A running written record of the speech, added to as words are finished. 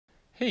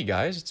Hey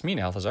guys, it's me,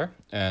 Althazar,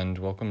 and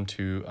welcome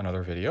to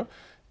another video.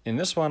 In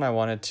this one, I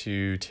wanted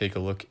to take a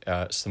look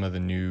at some of the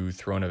new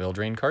Throne of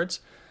Eldraine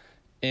cards,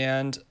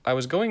 and I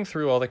was going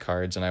through all the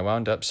cards, and I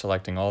wound up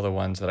selecting all the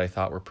ones that I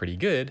thought were pretty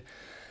good,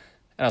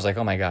 and I was like,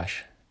 oh my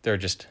gosh, there are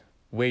just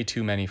way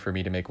too many for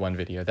me to make one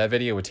video. That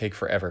video would take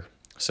forever.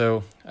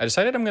 So I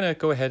decided I'm going to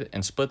go ahead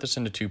and split this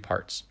into two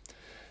parts.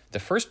 The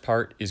first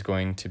part is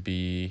going to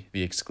be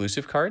the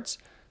exclusive cards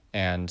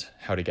and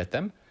how to get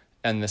them,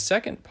 and the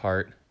second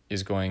part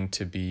is going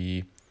to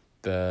be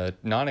the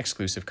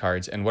non-exclusive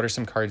cards and what are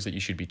some cards that you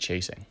should be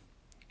chasing,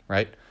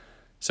 right?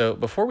 So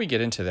before we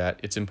get into that,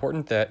 it's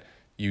important that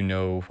you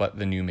know what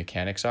the new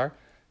mechanics are.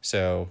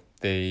 So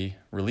they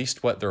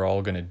released what they're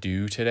all going to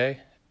do today,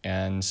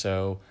 and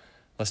so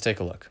let's take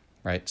a look,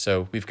 right?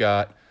 So we've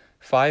got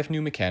 5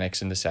 new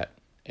mechanics in the set,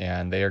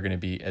 and they are going to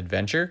be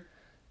Adventure,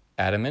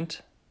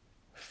 Adamant,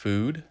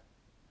 Food,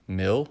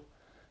 Mill,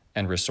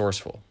 and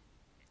Resourceful.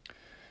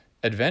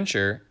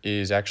 Adventure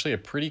is actually a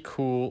pretty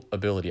cool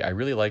ability. I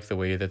really like the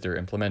way that they're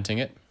implementing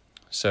it.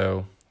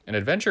 So an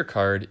adventure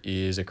card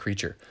is a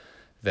creature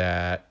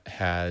that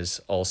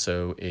has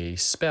also a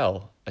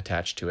spell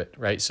attached to it,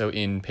 right? So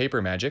in paper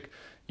magic,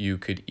 you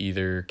could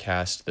either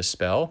cast the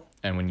spell,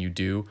 and when you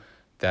do,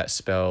 that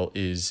spell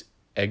is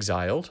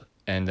exiled,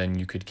 and then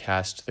you could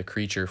cast the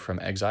creature from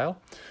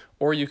exile,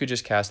 or you could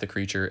just cast the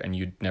creature and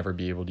you'd never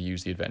be able to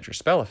use the adventure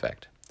spell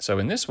effect. So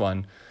in this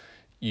one,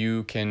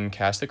 you can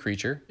cast the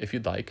creature if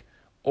you'd like,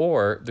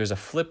 or there's a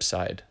flip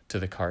side to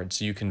the card.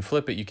 So you can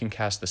flip it, you can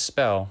cast the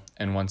spell,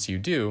 and once you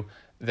do,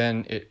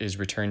 then it is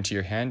returned to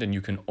your hand and you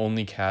can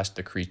only cast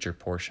the creature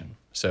portion.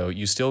 So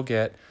you still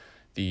get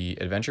the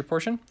adventure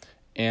portion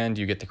and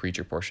you get the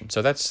creature portion.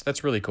 So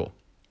that's really cool.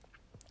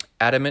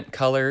 Adamant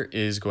color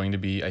is going to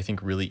be, I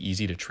think, really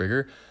easy to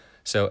trigger.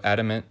 So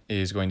Adamant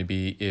is going to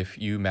be if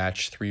you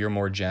match 3 or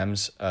more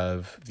gems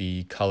of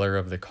the color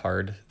of the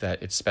card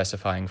that it's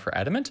specifying for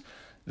Adamant,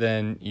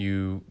 then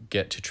you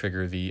get to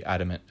trigger the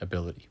Adamant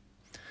ability.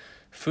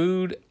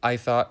 Food, I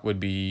thought, would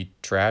be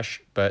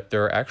trash, but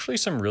there are actually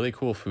some really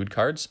cool food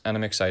cards, and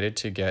I'm excited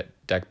to get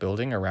deck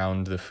building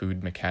around the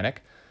food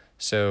mechanic.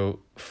 So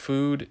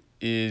food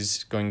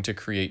is going to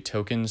create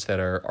tokens that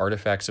are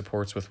artifact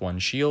supports with 1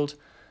 shield.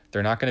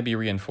 They're not going to be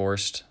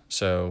reinforced,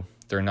 so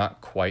they're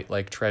not quite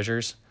like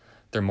treasures.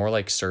 They're more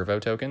like servo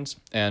tokens,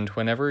 and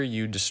whenever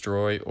you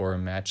destroy or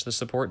match the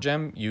support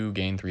gem, you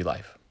gain 3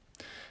 life.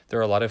 There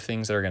are a lot of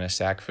things that are going to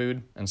sack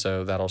food, and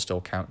so that'll still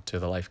count to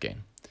the life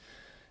gain.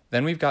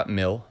 Then we've got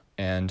Mill,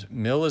 and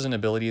Mill is an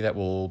ability that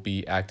will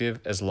be active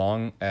as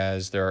long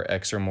as there are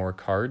X or more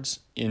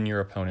cards in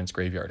your opponent's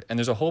graveyard. And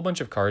there's a whole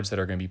bunch of cards that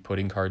are going to be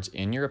putting cards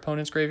in your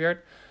opponent's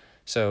graveyard.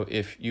 So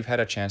if you've had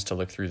a chance to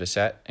look through the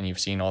set and you've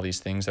seen all these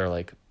things that are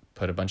like,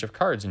 put a bunch of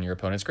cards in your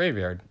opponent's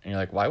graveyard, and you're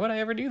like, why would I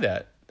ever do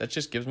that? That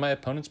just gives my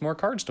opponents more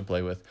cards to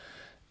play with.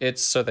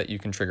 It's so that you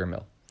can trigger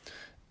Mill.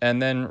 And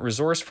then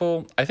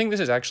Resourceful, I think this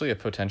is actually a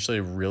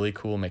potentially really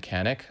cool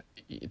mechanic.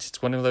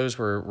 It's one of those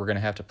where we're going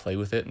to have to play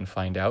with it and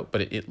find out,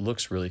 but it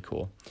looks really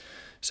cool.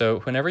 So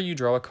whenever you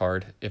draw a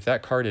card, if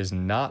that card is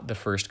not the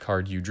first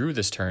card you drew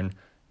this turn,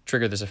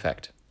 trigger this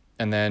effect.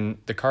 And then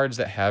the cards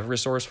that have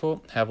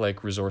Resourceful have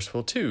like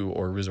Resourceful 2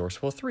 or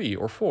Resourceful 3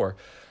 or 4.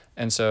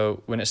 And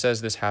so when it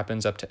says this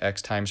happens up to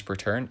X times per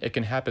turn, it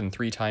can happen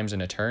 3 times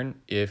in a turn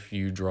if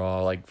you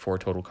draw like 4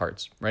 total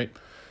cards, right?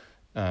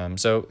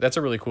 So that's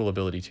a really cool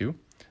ability too.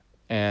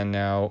 And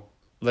now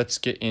let's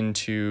get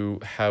into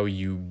how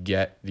you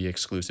get the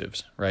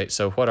exclusives, right?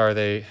 So what are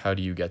they? How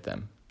do you get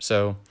them?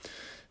 So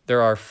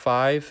there are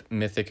 5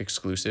 mythic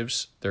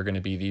exclusives. They're going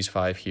to be these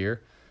 5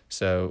 here.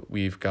 So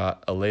we've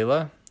got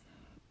Alayla,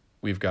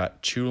 we've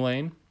got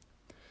Chulane,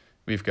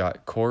 we've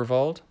got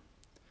Corvald,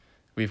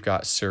 we've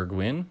got Sir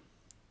Gwyn,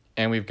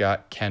 and we've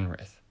got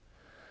Kenrith.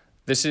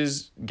 This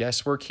is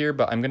guesswork here,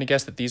 but I'm going to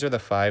guess that these are the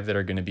 5 that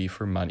are going to be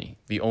for money.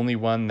 The only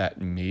one that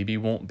maybe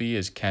won't be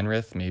is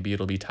Kenrith. Maybe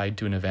it'll be tied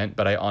to an event,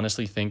 but I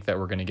honestly think that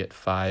we're going to get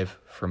 5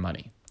 for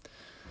money.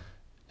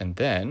 And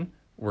then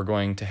we're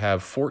going to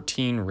have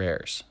 14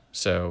 rares.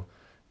 So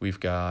we've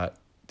got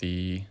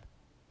the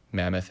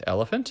Mammoth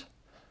Elephant,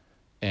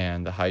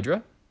 and the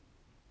Hydra,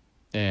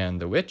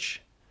 and the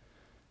Witch,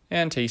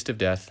 and Taste of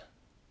Death,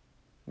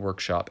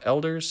 Workshop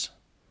Elders,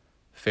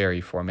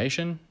 Fairy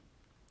Formation,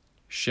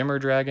 Shimmer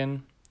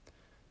Dragon,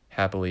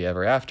 Happily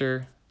Ever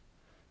After,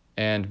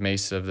 and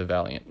Mace of the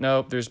Valiant.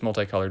 No, there's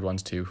multicolored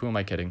ones too. Who am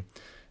I kidding?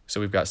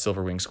 So we've got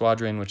Silverwing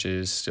Squadron, which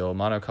is still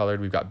monocolored.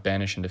 We've got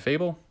Banish into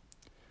Fable,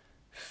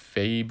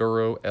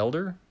 Faburo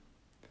Elder,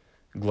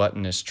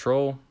 Gluttonous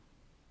Troll,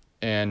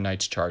 and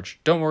Knight's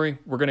Charge. Don't worry,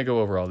 we're going to go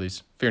over all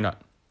these. Fear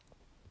not.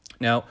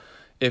 Now,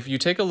 if you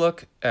take a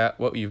look at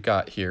what we've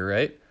got here,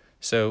 right?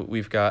 So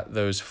we've got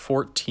those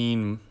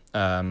 14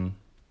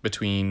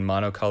 between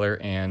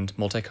monocolor and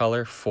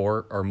multicolor.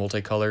 4 are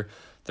multicolor,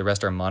 the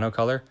rest are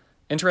monocolor.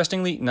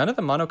 Interestingly, none of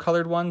the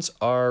monocolored ones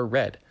are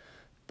red.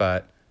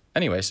 But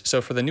anyways, so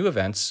for the new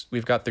events,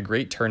 we've got the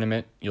Great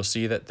Tournament. You'll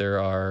see that there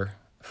are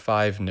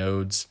 5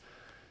 nodes,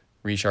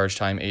 recharge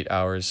time 8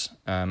 hours.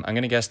 I'm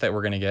going to guess that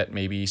we're going to get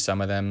maybe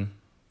some of them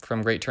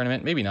from Great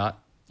Tournament. Maybe not,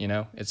 you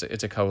know, it's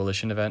a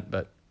coalition event,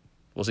 but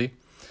we'll see.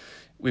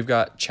 We've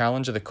got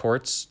Challenge of the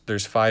Courts.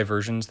 There's 5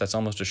 versions. That's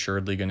almost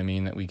assuredly going to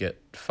mean that we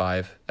get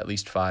at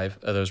least five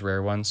of those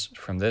rare ones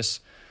from this.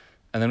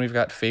 And then we've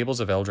got Fables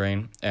of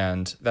Eldraine,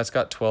 and that's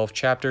got 12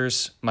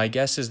 chapters. My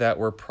guess is that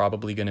we're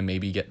probably going to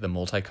maybe get the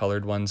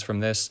multicolored ones from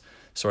this,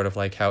 sort of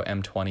like how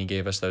M20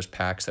 gave us those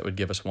packs that would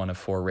give us one of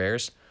 4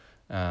 rares.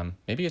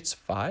 Maybe it's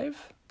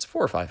 5? It's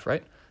 4 or 5,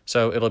 right?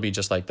 So it'll be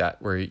just like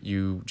that, where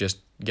you just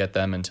get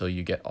them until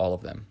you get all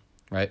of them,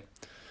 right?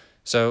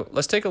 So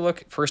let's take a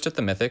look first at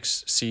the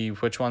mythics, see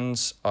which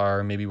ones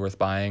are maybe worth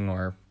buying,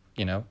 or,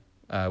 you know,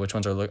 which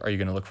ones are you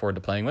going to look forward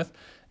to playing with,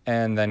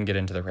 and then get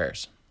into the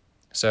rares.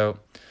 So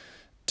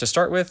to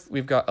start with,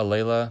 we've got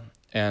Alayla,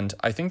 and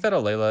I think that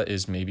Alayla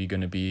is maybe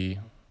going to be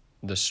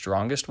the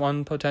strongest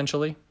one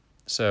potentially.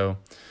 So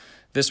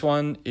this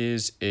one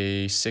is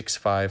a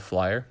 6/5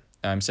 flyer.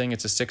 I'm saying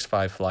it's a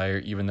 6/5 flyer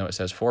even though it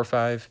says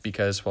 4/5,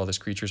 because while this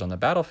creature's on the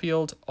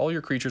battlefield, all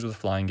your creatures with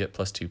flying get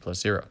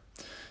 +2/+0.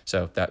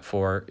 So that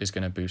 4 is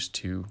going to boost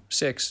to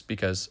 6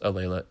 because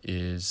Alayla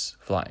is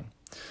flying.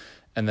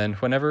 And then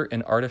whenever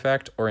an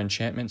artifact or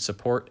enchantment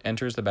support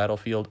enters the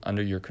battlefield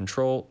under your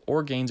control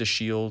or gains a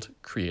shield,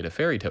 create a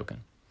fairy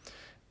token.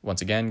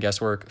 Once again,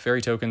 guesswork.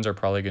 Fairy tokens are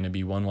probably going to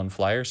be 1/1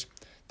 flyers.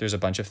 There's a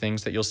bunch of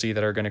things that you'll see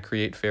that are going to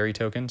create fairy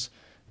tokens.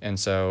 And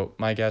so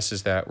my guess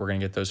is that we're going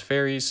to get those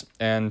fairies.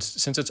 And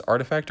since it's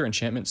artifact or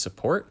enchantment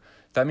support,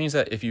 that means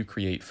that if you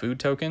create food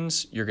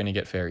tokens, you're going to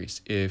get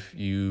fairies. If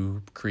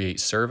you create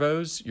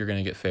servos, you're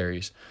going to get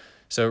fairies.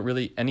 So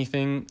really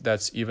anything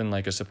that's even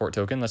like a support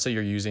token, let's say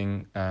you're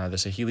using the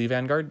Saheeli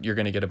Vanguard, you're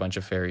going to get a bunch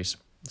of fairies.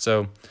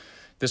 So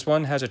this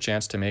one has a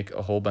chance to make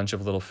a whole bunch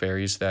of little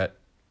fairies that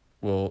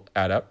will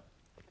add up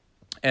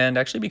and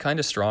actually be kind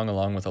of strong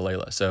along with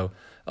Alayla. So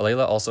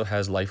Alayla also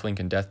has lifelink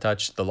and death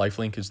touch. The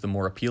lifelink is the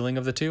more appealing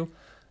of the two,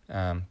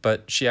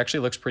 but she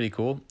actually looks pretty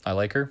cool. I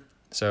like her.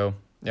 So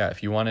yeah,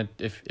 if you wanted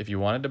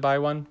to buy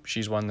one,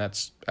 she's one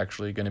that's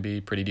actually going to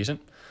be pretty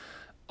decent.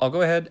 I'll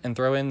go ahead and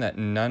throw in that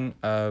none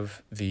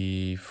of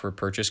the for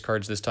purchase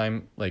cards this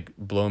time like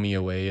blow me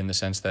away in the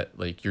sense that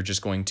like you're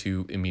just going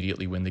to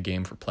immediately win the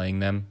game for playing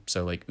them.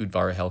 So like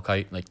Udvara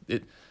Hellkite, like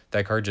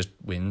that card just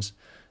wins.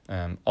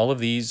 All of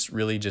these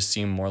really just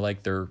seem more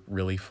like they're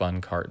really fun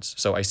cards.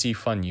 So I see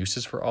fun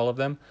uses for all of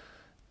them.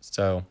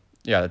 So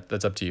yeah,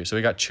 that's up to you. So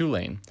we got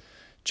Chulane.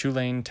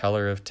 Chulane,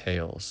 Teller of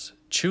Tales.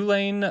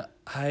 Chulane,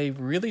 I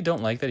really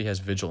don't like that he has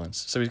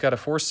Vigilance. So he's got a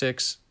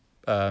 4/6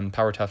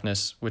 power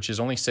toughness, which is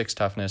only 6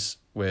 toughness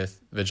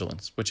with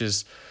Vigilance, which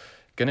is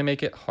going to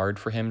make it hard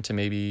for him to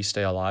maybe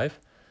stay alive.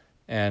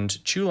 And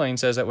Chulane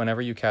says that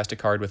whenever you cast a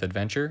card with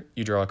Adventure,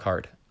 you draw a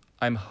card.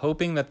 I'm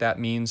hoping that that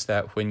means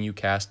that when you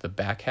cast the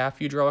back half,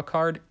 you draw a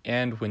card,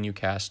 and when you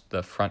cast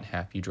the front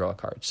half, you draw a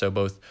card. So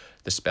both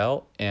the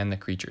spell and the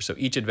creature. So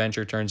each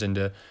adventure turns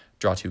into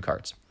draw 2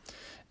 cards.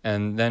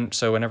 And then,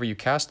 so whenever you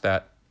cast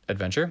that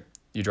adventure,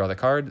 you draw the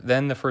card,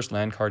 then the first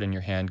land card in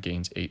your hand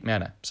gains 8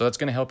 mana. So that's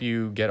going to help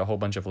you get a whole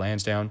bunch of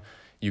lands down.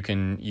 You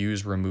can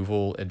use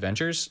removal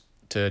adventures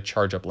to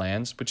charge up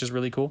lands, which is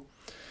really cool.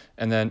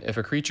 And then if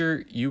a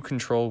creature you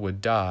control would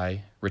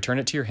die, return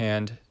it to your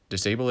hand,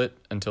 disable it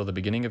until the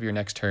beginning of your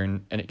next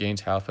turn, and it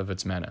gains half of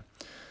its mana.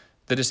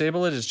 The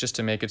disable it is just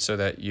to make it so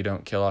that you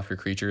don't kill off your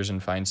creatures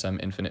and find some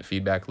infinite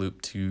feedback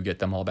loop to get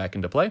them all back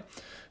into play.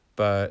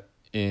 But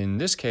in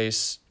this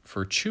case,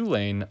 for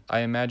Chulane, I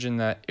imagine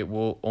that it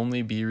will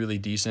only be really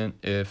decent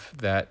if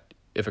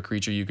a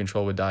creature you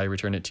control would die,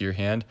 return it to your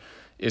hand,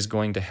 is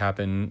going to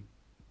happen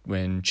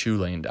when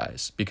Chulane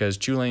dies, because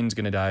Chulane's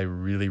going to die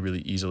really,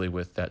 really easily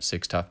with that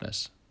 6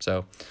 toughness.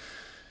 So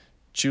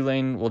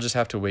Chulane, we'll just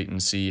have to wait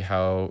and see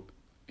how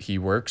he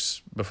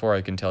works before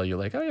I can tell you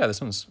like, oh yeah, this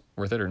one's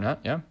worth it or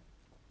not. Yeah.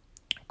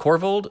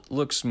 Korvold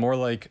looks more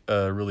like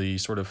a really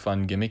sort of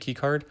fun gimmicky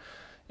card.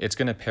 It's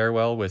going to pair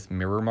well with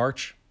Mirror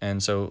March.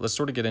 And so let's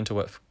sort of get into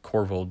what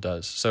Korvold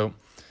does. So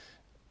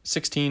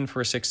 16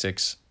 for a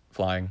 6/6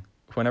 flying.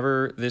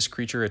 Whenever this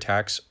creature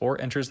attacks or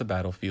enters the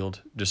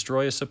battlefield,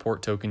 destroy a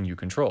support token you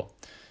control.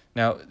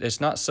 Now, it's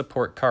not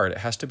support card. It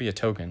has to be a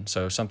token.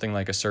 So something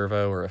like a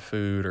servo or a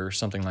food or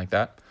something like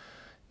that.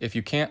 If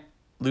you can't,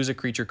 lose a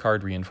creature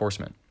card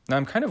reinforcement. Now,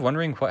 I'm kind of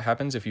wondering what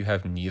happens if you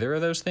have neither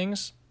of those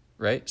things,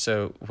 right?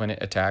 So when it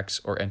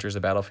attacks or enters the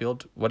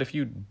battlefield, what if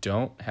you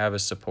don't have a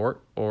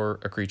support or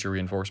a creature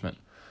reinforcement,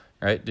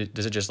 right?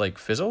 Does it just like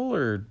fizzle,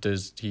 or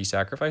does he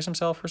sacrifice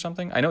himself or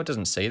something? I know it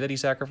doesn't say that he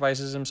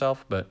sacrifices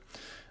himself, but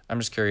I'm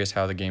just curious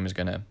how the game is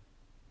going to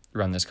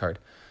run this card.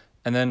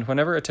 And then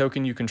whenever a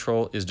token you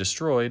control is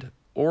destroyed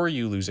or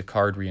you lose a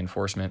card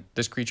reinforcement,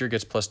 this creature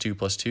gets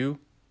 +2/+2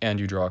 and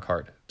you draw a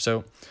card.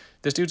 So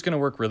this dude's going to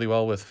work really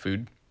well with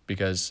food,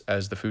 because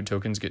as the food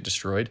tokens get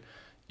destroyed,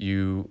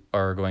 you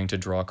are going to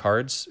draw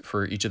cards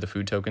for each of the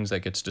food tokens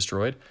that gets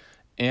destroyed.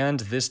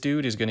 And this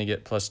dude is going to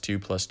get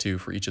 +2/+2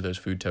 for each of those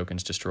food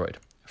tokens destroyed.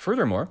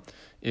 Furthermore,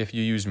 if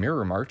you use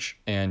Mirror March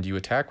and you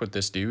attack with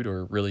this dude,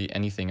 or really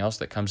anything else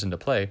that comes into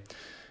play,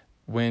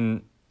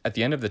 when at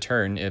the end of the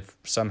turn, if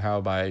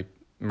somehow by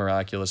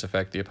miraculous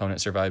effect the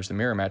opponent survives the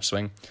Mirror Match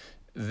swing,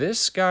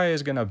 This guy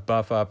is going to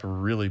buff up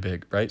really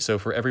big, right? So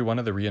for every one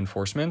of the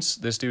reinforcements,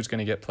 this dude's going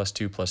to get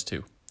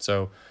 +2/+2.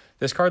 So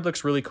this card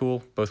looks really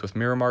cool, both with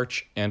Mirror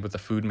March and with the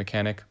food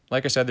mechanic.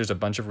 Like I said, there's a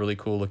bunch of really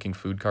cool looking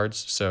food cards,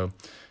 so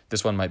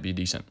this one might be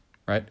decent,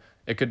 right?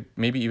 It could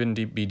maybe even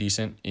be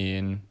decent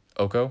in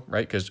Oko,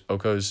 right? Because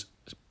Oko's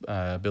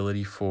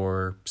ability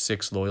for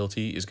 6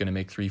 loyalty is going to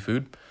make 3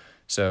 food.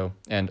 So,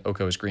 and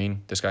Oko is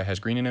green. This guy has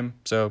green in him.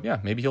 So yeah,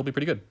 maybe he'll be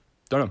pretty good.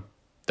 Don't know.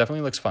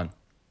 Definitely looks fun.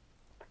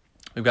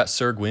 We've got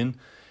Sir Gwyn,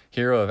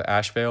 Hero of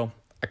Ashvale.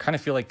 I kind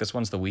of feel like this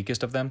one's the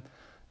weakest of them,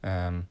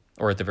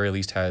 or at the very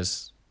least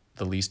has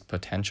the least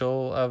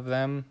potential of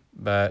them.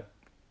 But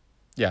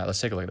yeah, let's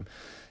take a look at him.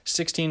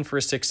 16 for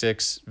a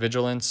 6/6,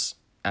 Vigilance.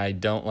 I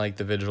don't like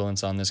the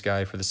Vigilance on this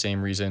guy for the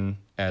same reason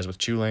as with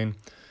Chulane.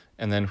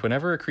 And then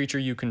whenever a creature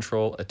you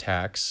control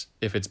attacks,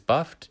 if it's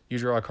buffed, you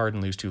draw a card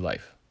and lose 2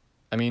 life.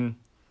 I mean,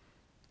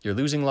 you're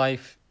losing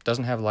life,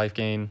 doesn't have life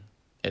gain.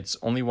 It's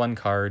only 1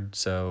 card,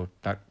 so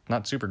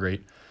not super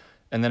great.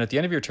 And then at the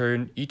end of your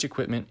turn, each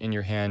equipment in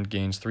your hand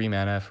gains 3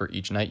 mana for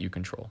each knight you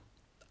control.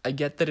 I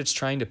get that it's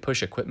trying to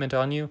push equipment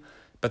on you,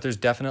 but there's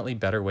definitely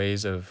better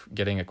ways of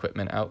getting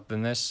equipment out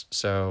than this,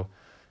 so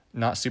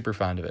not super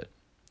fond of it.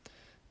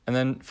 And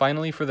then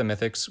finally for the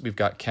mythics, we've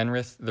got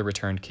Kenrith, the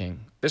Returned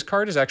King. This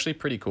card is actually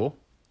pretty cool.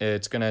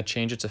 It's going to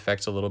change its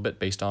effects a little bit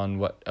based on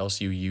what else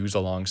you use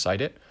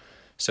alongside it.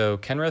 So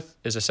Kenrith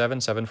is a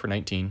 7/7 for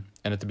 19,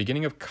 and at the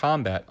beginning of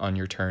combat on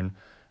your turn,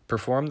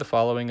 perform the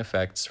following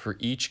effects for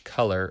each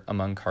color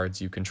among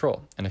cards you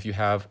control. And if you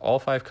have all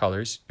 5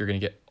 colors, you're going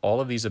to get all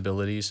of these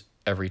abilities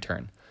every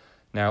turn.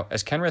 Now,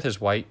 as Kenrith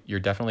is white, you're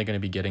definitely going to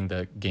be getting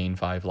the gain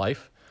 5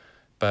 life.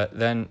 But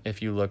then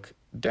if you look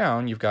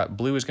down, you've got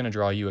blue is going to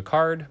draw you a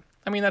card.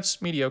 I mean,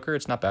 that's mediocre.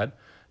 It's not bad.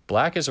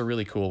 Black is a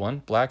really cool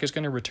one. Black is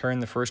going to return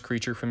the first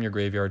creature from your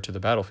graveyard to the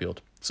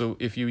battlefield. So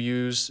if you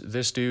use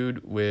this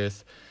dude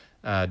with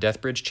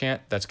Deathbridge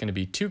Chant, that's going to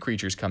be 2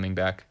 creatures coming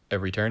back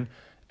every turn.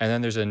 And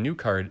then there's a new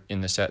card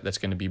in the set that's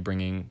going to be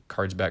bringing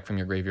cards back from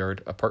your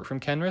graveyard apart from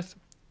Kenrith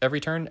every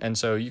turn. And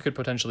so you could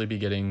potentially be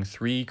getting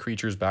 3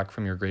 creatures back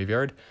from your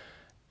graveyard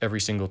every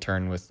single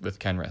turn with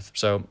Kenrith.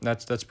 So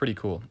that's pretty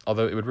cool.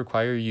 Although it would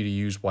require you to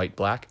use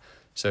white-black.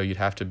 So you'd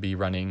have to be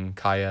running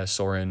Kaya,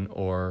 Sorin,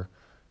 or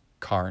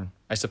Karn.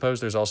 I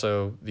suppose there's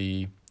also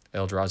the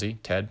Eldrazi,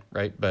 Ted,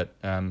 right? But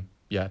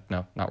yeah,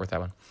 no, not worth that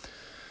one.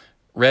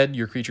 Red,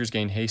 your creatures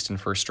gain haste and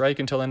first strike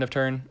until end of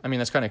turn. I mean,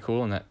 that's kind of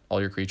cool in that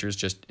all your creatures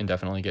just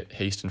indefinitely get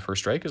haste and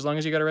first strike as long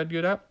as you got a red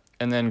good out.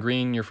 And then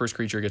green, your first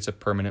creature gets a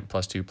permanent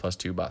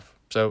 +2/+2 buff.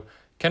 So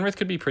Kenrith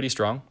could be pretty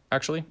strong,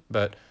 actually,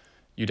 but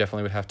you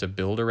definitely would have to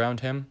build around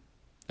him.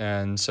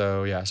 And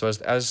so, yeah, so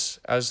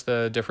as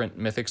the different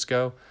mythics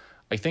go,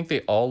 I think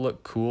they all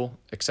look cool,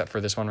 except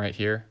for this one right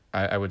here.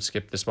 I would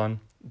skip this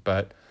one,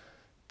 but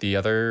the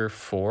other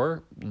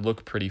 4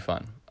 look pretty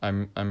fun.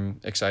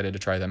 I'm excited to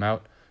try them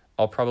out.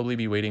 I'll probably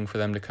be waiting for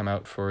them to come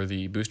out for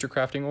the booster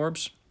crafting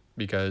orbs,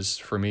 because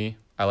for me,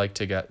 I like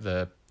to get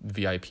the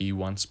VIP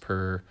once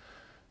per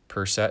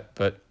set,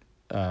 but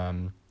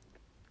and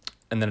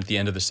then at the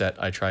end of the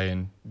set, I try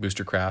and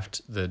booster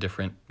craft the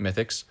different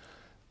mythics.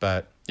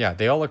 But yeah,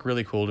 they all look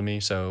really cool to me,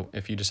 so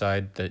if you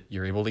decide that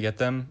you're able to get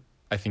them,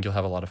 I think you'll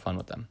have a lot of fun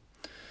with them.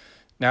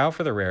 Now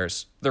for the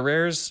rares. The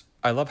rares,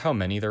 I love how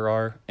many there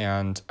are,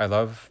 and I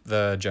love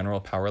the general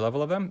power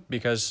level of them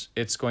because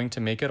it's going to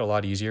make it a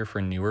lot easier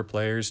for newer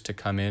players to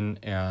come in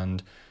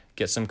and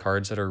get some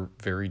cards that are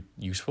very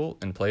useful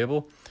and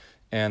playable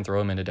and throw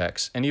them into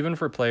decks. And even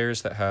for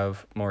players that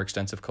have more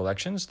extensive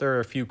collections, there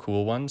are a few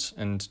cool ones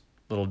and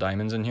little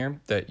diamonds in here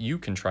that you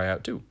can try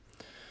out too.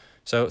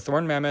 So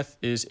Thorn Mammoth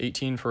is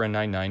 18 for a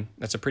 9/9.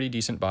 That's a pretty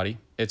decent body.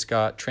 It's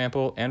got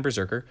Trample and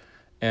Berserker,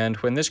 and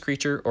when this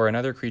creature or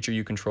another creature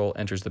you control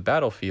enters the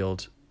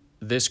battlefield,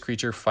 this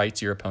creature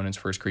fights your opponent's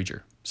first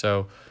creature.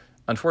 So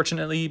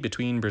unfortunately,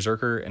 between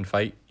Berserker and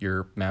Fight,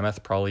 your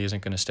Mammoth probably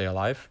isn't going to stay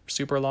alive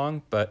super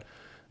long, but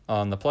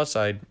on the plus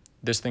side,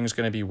 this thing's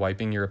going to be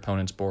wiping your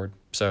opponent's board.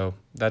 So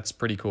that's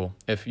pretty cool.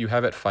 If you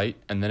have it Fight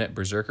and then it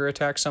Berserker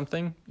attacks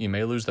something, you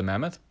may lose the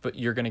Mammoth, but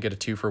you're going to get a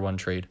 2-for-1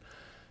 trade.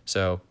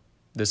 So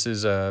this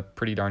is a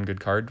pretty darn good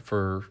card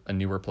for a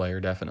newer player,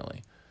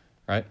 definitely,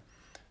 right?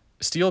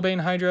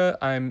 Steelbane Hydra,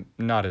 I'm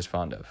not as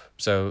fond of.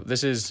 So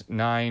this is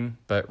 9,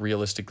 but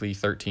realistically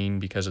 13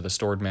 because of the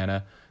stored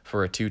mana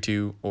for a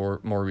 2/2, or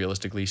more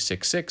realistically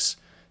 6/6,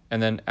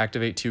 and then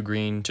activate 2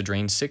 green to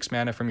drain 6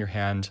 mana from your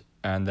hand,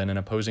 and then an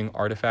opposing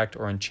artifact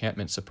or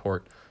enchantment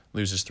support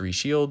loses 3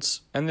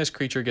 shields, and this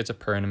creature gets a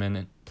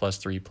permanent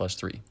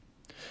 +3/+3.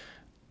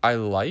 I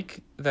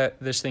like that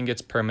this thing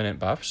gets permanent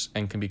buffs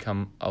and can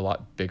become a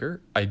lot bigger.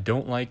 I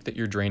don't like that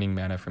you're draining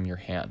mana from your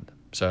hand.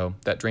 So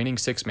that draining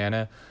 6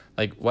 mana,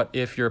 like what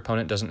if your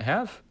opponent doesn't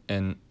have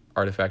an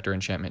artifact or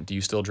enchantment? Do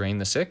you still drain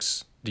the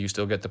 6? Do you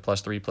still get the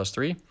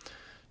 +3/+3?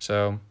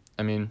 So,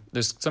 I mean,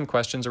 there's some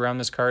questions around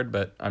this card,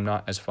 but I'm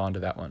not as fond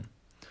of that one.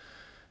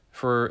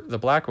 For the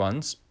black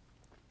ones,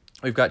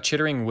 we've got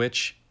Chittering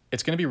Witch.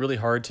 It's going to be really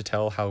hard to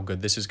tell how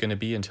good this is going to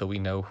be until we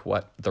know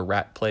what the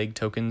Rat Plague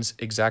tokens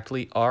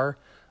exactly are.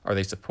 Are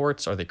they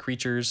supports? Are they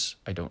creatures?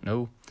 I don't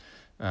know.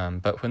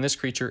 But when this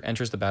creature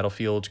enters the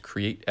battlefield,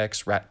 create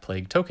X Rat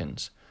Plague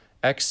tokens.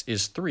 X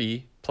is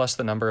 3 plus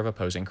the number of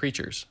opposing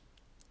creatures.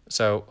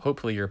 So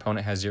hopefully your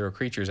opponent has 0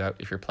 creatures out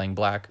if you're playing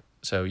black,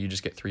 so you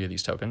just get 3 of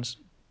these tokens,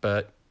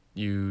 but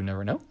you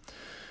never know.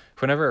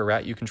 Whenever a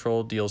rat you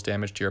control deals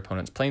damage to your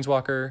opponent's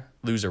planeswalker,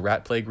 lose a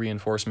Rat Plague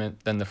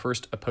reinforcement, then the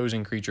first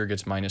opposing creature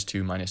gets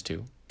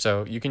 -2/-2.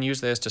 So you can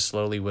use this to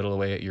slowly whittle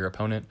away at your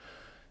opponent.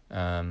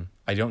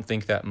 I don't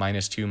think that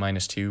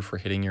 -2/-2 for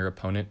hitting your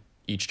opponent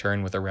each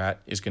turn with a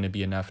rat is going to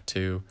be enough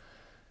to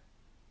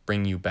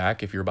bring you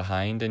back if you're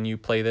behind and you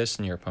play this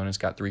and your opponent's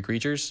got 3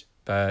 creatures,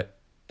 but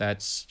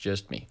that's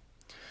just me.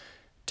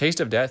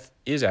 Taste of Death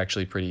is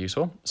actually pretty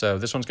useful. So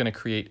this one's going to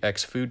create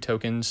X food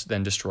tokens,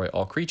 then destroy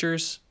all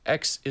creatures.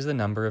 X is the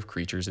number of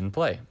creatures in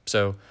play.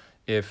 So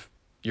if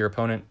your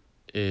opponent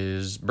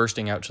is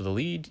bursting out to the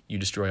lead, you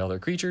destroy all their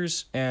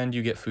creatures, and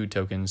you get food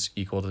tokens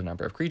equal to the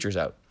number of creatures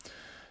out.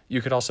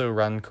 You could also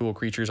run cool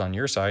creatures on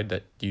your side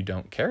that you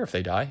don't care if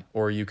they die,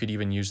 or you could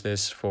even use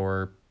this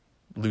for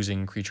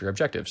losing creature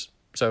objectives.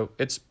 So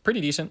it's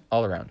pretty decent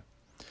all around.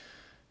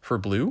 For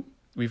blue,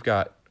 we've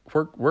got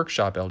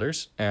Workshop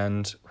Elders,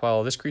 and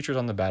while this creature is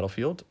on the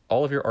battlefield,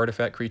 all of your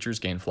artifact creatures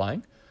gain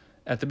flying.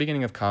 At the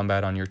beginning of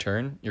combat on your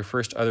turn, your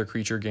first other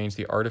creature gains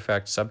the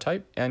artifact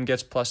subtype and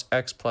gets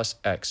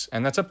 +X/+X,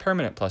 and that's a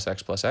permanent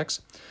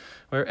 +X/+X,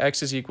 where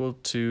X is equal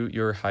to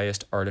your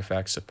highest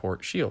artifact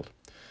support shield.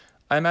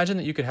 I imagine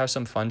that you could have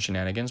some fun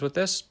shenanigans with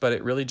this, but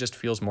it really just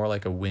feels more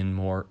like a win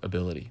more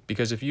ability,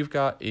 because if you've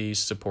got a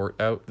support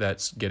out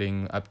that's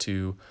getting up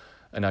to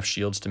enough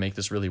shields to make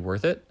this really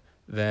worth it,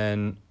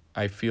 then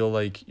I feel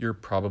like you're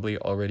probably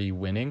already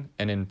winning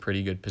and in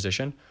pretty good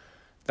position.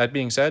 That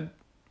being said,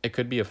 it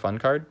could be a fun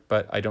card,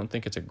 but I don't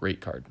think it's a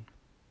great card.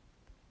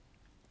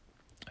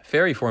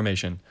 Fairy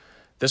Formation.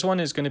 This one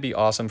is going to be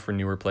awesome for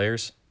newer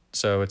players.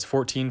 So it's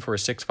 14 for a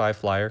 6/5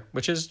 flyer,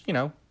 which is,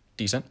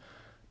 decent.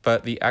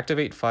 But the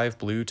activate 5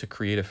 blue to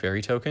create a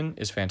fairy token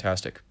is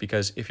fantastic,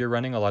 because if you're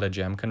running a lot of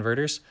gem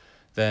converters,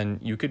 then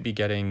you could be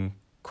getting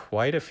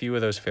quite a few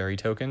of those fairy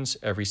tokens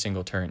every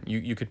single turn.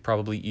 You could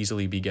probably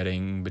easily be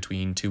getting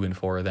between 2 and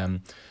 4 of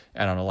them,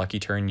 and on a lucky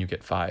turn you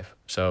get 5.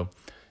 So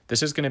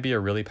this is going to be a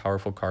really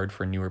powerful card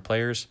for newer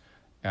players,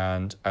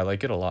 and I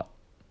like it a lot.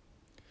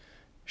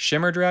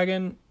 Shimmer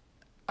Dragon,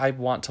 I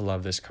want to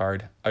love this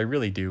card. I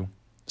really do.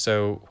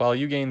 So while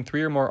you gain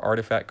 3 or more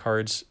artifact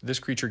cards, this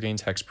creature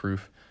gains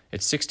hexproof.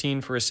 It's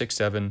 16 for a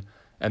 6/7,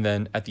 and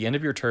then at the end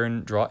of your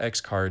turn, draw X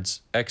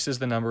cards. X is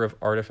the number of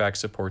artifact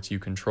supports you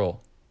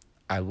control.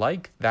 I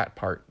like that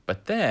part,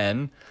 but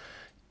then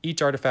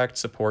each artifact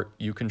support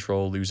you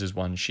control loses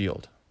 1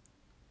 shield.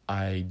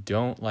 I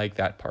don't like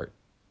that part,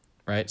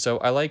 right? So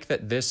I like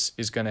that this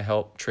is going to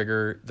help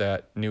trigger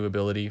that new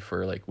ability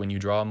for like when you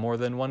draw more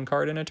than 1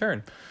 card in a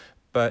turn,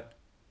 but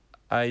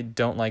I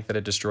don't like that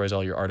it destroys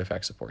all your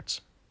artifact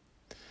supports.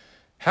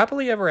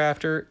 Happily Ever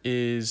After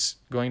is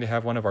going to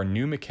have one of our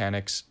new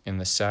mechanics in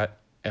the set,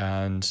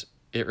 and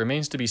it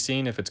remains to be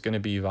seen if it's going to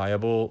be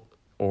viable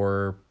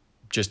or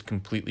just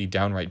completely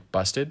downright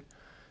busted.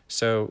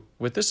 So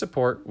with this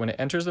support, when it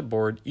enters the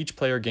board, each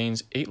player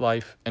gains 8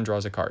 life and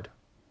draws a card.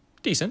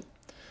 Decent.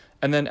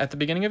 And then at the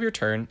beginning of your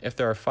turn, if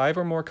there are 5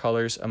 or more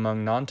colors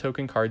among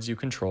non-token cards you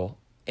control,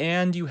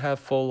 and you have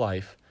full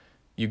life,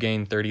 you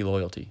gain 30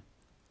 loyalty.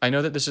 I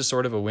know that this is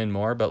sort of a win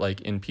more, but like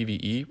in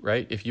PvE,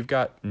 right? If you've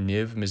got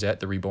Niv Mizzet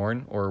the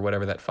Reborn, or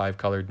whatever that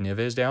 5-colored Niv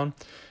is down,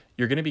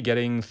 you're going to be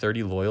getting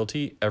 30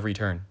 loyalty every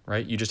turn,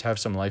 right? You just have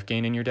some life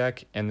gain in your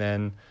deck, and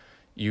then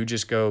you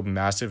just go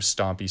massive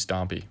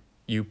stompy.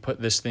 You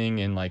put this thing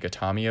in like a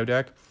Tamio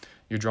deck,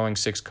 you're drawing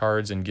 6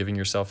 cards and giving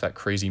yourself that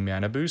crazy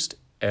mana boost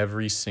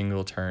every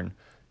single turn.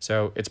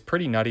 So it's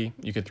pretty nutty.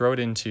 You could throw it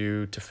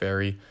into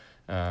Teferi,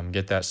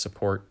 get that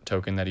support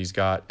token that he's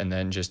got, and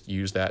then just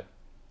use that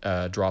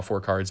draw 4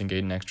 cards and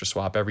gain an extra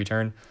swap every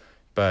turn.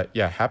 But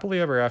yeah, Happily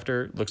Ever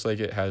After looks like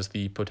it has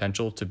the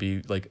potential to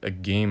be like a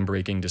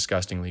game-breaking,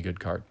 disgustingly good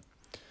card.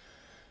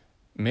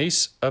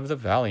 Mace of the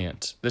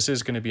Valiant. This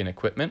is going to be an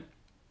equipment,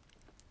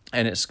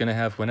 and it's going to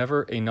have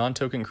whenever a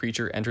non-token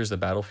creature enters the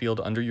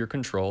battlefield under your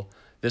control,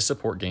 this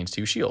support gains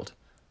 2 shield.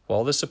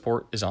 While this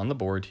support is on the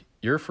board,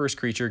 your first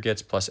creature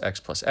gets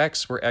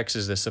 +X/+X, where X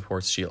is this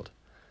support's shield.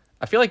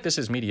 I feel like this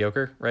is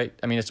mediocre, right?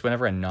 I mean, it's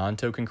whenever a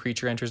non-token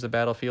creature enters the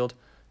battlefield.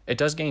 It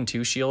does gain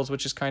 2 shields,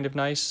 which is kind of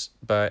nice,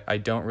 but I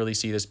don't really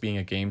see this being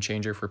a game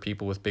changer for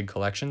people with big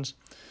collections.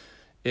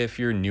 If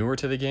you're newer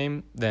to the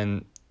game,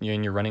 then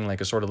you're running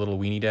like a sort of little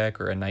weenie deck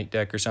or a knight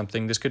deck or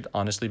something, this could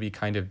honestly be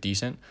kind of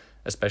decent,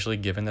 especially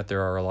given that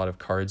there are a lot of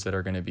cards that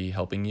are going to be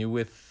helping you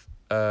with,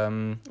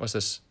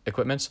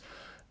 equipments.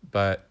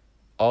 But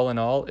all in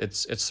all,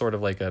 it's sort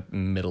of like a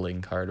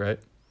middling card, right?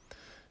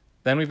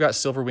 Then we've got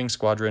Silverwing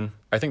Squadron.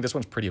 I think this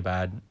one's pretty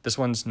bad. This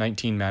one's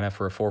 19 mana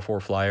for a 4/4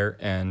 flyer,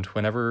 and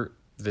whenever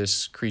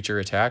this creature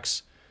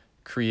attacks,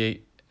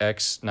 create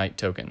X knight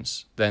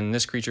tokens. Then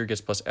this creature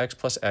gets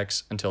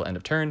 +X/+X until end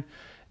of turn.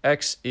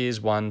 X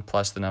is 1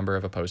 plus the number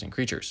of opposing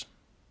creatures.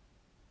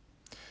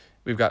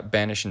 We've got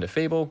Banish into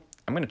Fable.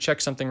 I'm going to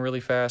check something really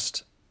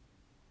fast.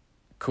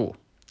 Cool.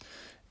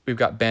 We've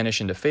got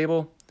Banish into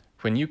Fable.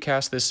 When you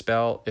cast this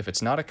spell, if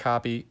it's not a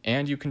copy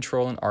and you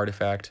control an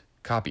artifact,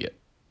 copy it.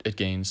 It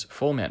gains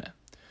full mana.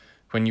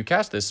 When you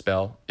cast this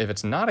spell, if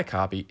it's not a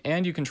copy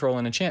and you control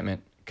an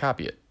enchantment,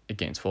 copy it. It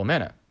gains full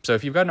mana. So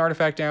if you've got an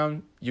artifact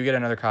down, you get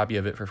another copy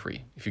of it for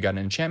free. If you got an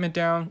enchantment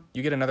down,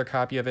 you get another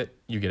copy of it,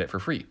 you get it for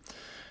free.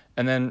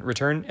 And then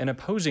return an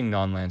opposing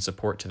non-land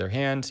support to their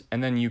hand,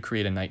 and then you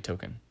create a Knight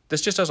token.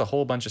 This just does a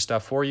whole bunch of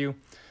stuff for you.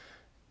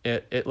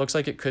 It looks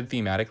like it could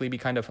thematically be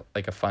kind of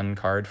like a fun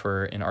card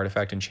for an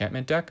artifact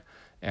enchantment deck,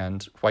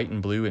 and white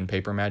and blue in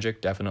Paper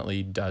Magic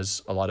definitely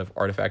does a lot of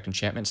artifact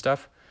enchantment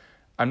stuff.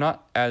 I'm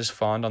not as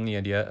fond on the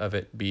idea of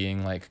it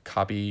being like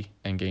copy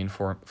and gain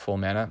for full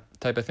mana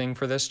type of thing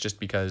for this, just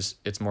because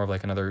it's more of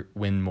like another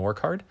win more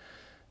card.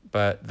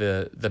 But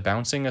the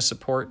bouncing a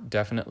support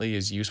definitely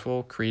is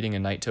useful. Creating a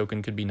Knight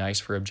token could be nice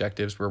for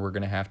objectives where we're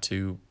going to have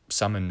to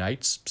summon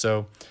knights.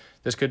 So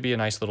this could be a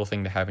nice little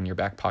thing to have in your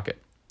back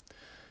pocket.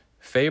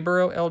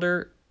 Feyburrow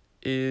Elder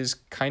is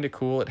kind of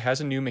cool. It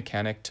has a new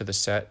mechanic to the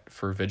set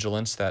for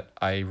Vigilance that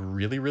I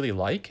really, really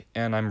like,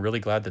 and I'm really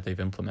glad that they've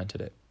implemented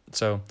it.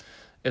 So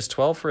it's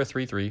 12 for a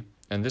 3/3,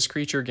 and this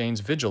creature gains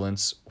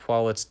Vigilance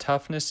while its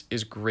toughness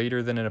is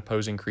greater than an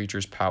opposing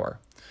creature's power.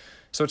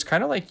 So it's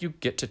kind of like you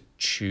get to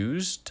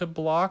choose to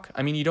block.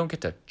 I mean, you don't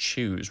get to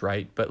choose,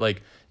 right? But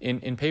like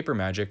in Paper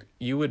Magic,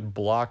 you would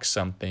block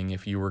something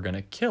if you were going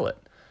to kill it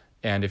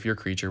and if your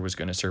creature was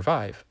going to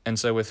survive. And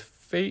so with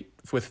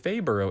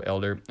Feyburrow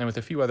Elder and with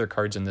a few other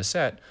cards in the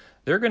set,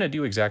 they're going to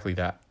do exactly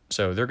that.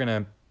 So they're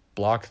going to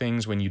block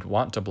things when you'd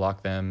want to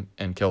block them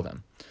and kill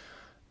them.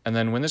 And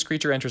then when this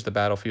creature enters the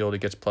battlefield, it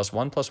gets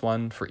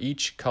 +1/+1 for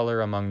each color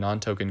among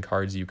non-token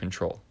cards you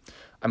control.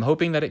 I'm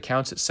hoping that it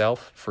counts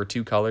itself for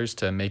 2 colors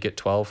to make it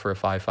 12 for a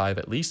 5/5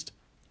 at least.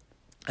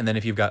 And then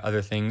if you've got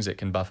other things, it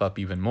can buff up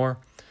even more.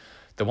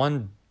 The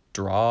one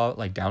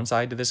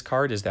downside to this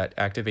card is that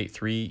activate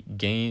 3,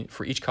 gain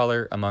for each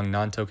color among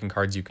non-token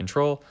cards you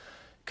control,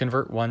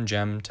 convert 1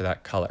 gem to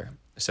that color.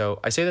 So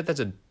I say that that's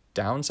a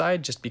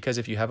downside just because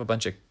if you have a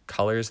bunch of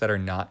colors that are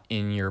not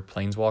in your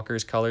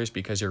Planeswalker's colors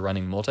because you're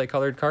running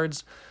multicolored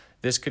cards,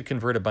 this could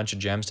convert a bunch of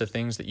gems to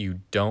things that you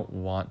don't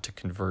want to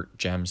convert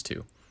gems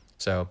to.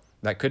 So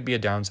that could be a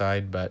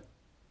downside, but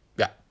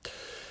yeah.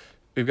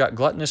 We've got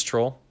Gluttonous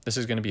Troll. This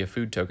is going to be a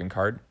food token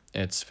card.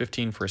 It's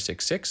 15 for a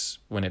 6/6.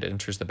 When it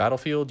enters the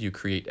battlefield, you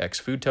create X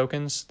food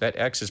tokens. That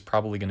X is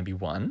probably going to be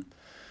 1.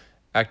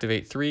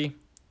 Activate 3,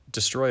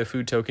 destroy a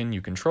food token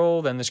you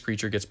control, then this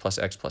creature gets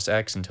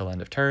 +X/+X until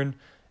end of turn.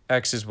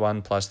 X is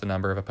 1 plus the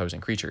number of opposing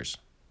creatures.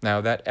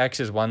 Now that X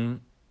is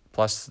 1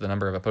 plus the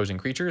number of opposing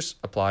creatures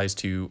applies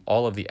to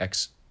all of the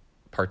X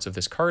parts of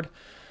this card.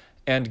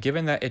 And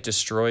given that it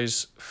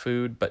destroys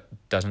food but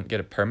doesn't get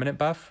a permanent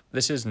buff,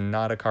 this is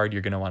not a card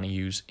you're going to want to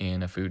use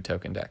in a food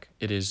token deck.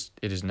 It is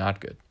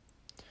not good.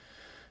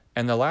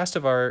 And the last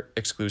of our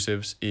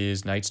exclusives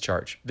is Knight's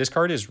Charge. This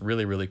card is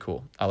really, really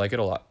cool. I like it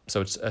a lot.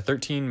 So it's a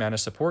 13 mana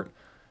support.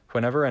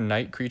 Whenever a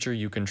knight creature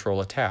you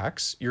control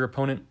attacks, your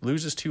opponent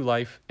loses 2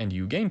 life and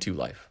you gain 2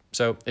 life.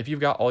 So if you've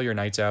got all your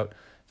knights out,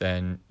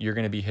 then you're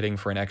going to be hitting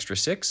for an extra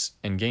 6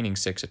 and gaining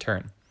 6 a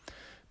turn.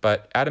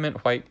 But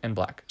adamant, white, and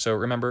black. So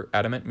remember,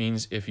 adamant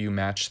means if you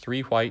match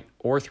 3 white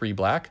or 3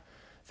 black,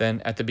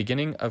 then at the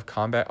beginning of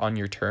combat on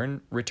your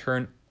turn,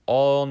 return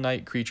all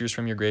knight creatures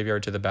from your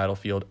graveyard to the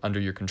battlefield under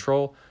your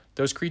control.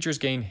 Those creatures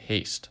gain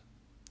haste,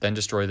 then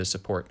destroy the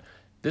support.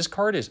 This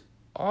card is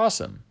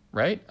awesome,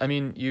 right? I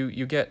mean,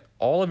 you get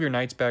all of your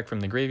knights back from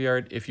the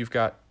graveyard. If you've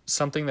got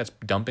something that's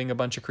dumping a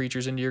bunch of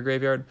creatures into your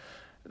graveyard,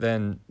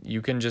 then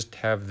you can just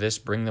have this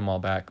bring them all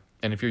back.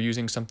 And if you're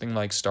using something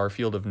like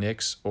Starfield of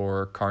Nyx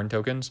or Karn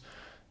tokens,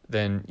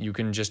 then you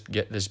can just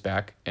get this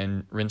back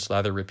and rinse,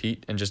 lather,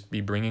 repeat, and just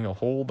be bringing a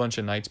whole bunch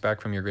of knights back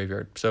from your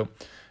graveyard. So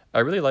I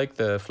really like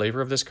the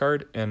flavor of this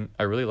card, and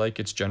I really like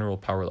its general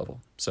power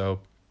level. So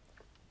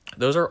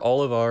those are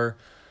all of our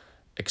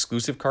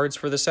exclusive cards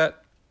for the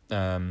set.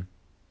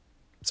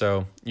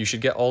 So you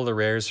should get all the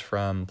rares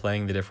from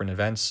playing the different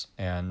events,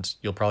 and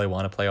you'll probably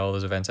want to play all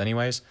those events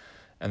anyways.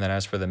 And then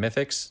as for the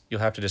mythics,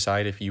 you'll have to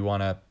decide if you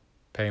want to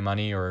pay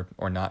money or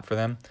not for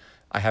them.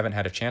 I haven't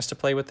had a chance to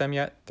play with them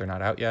yet. They're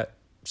not out yet,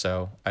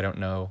 so I don't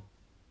know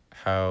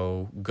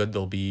how good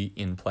they'll be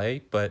in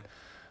play, but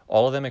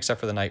all of them except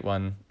for the night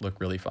one look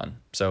really fun.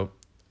 So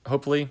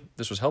hopefully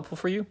this was helpful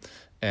for you,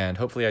 and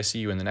hopefully I see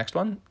you in the next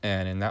one.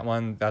 And in that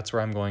one, that's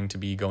where I'm going to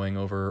be going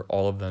over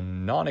all of the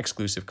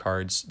non-exclusive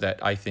cards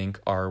that I think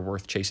are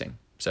worth chasing.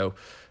 So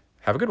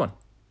have a good one.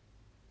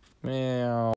 Meow.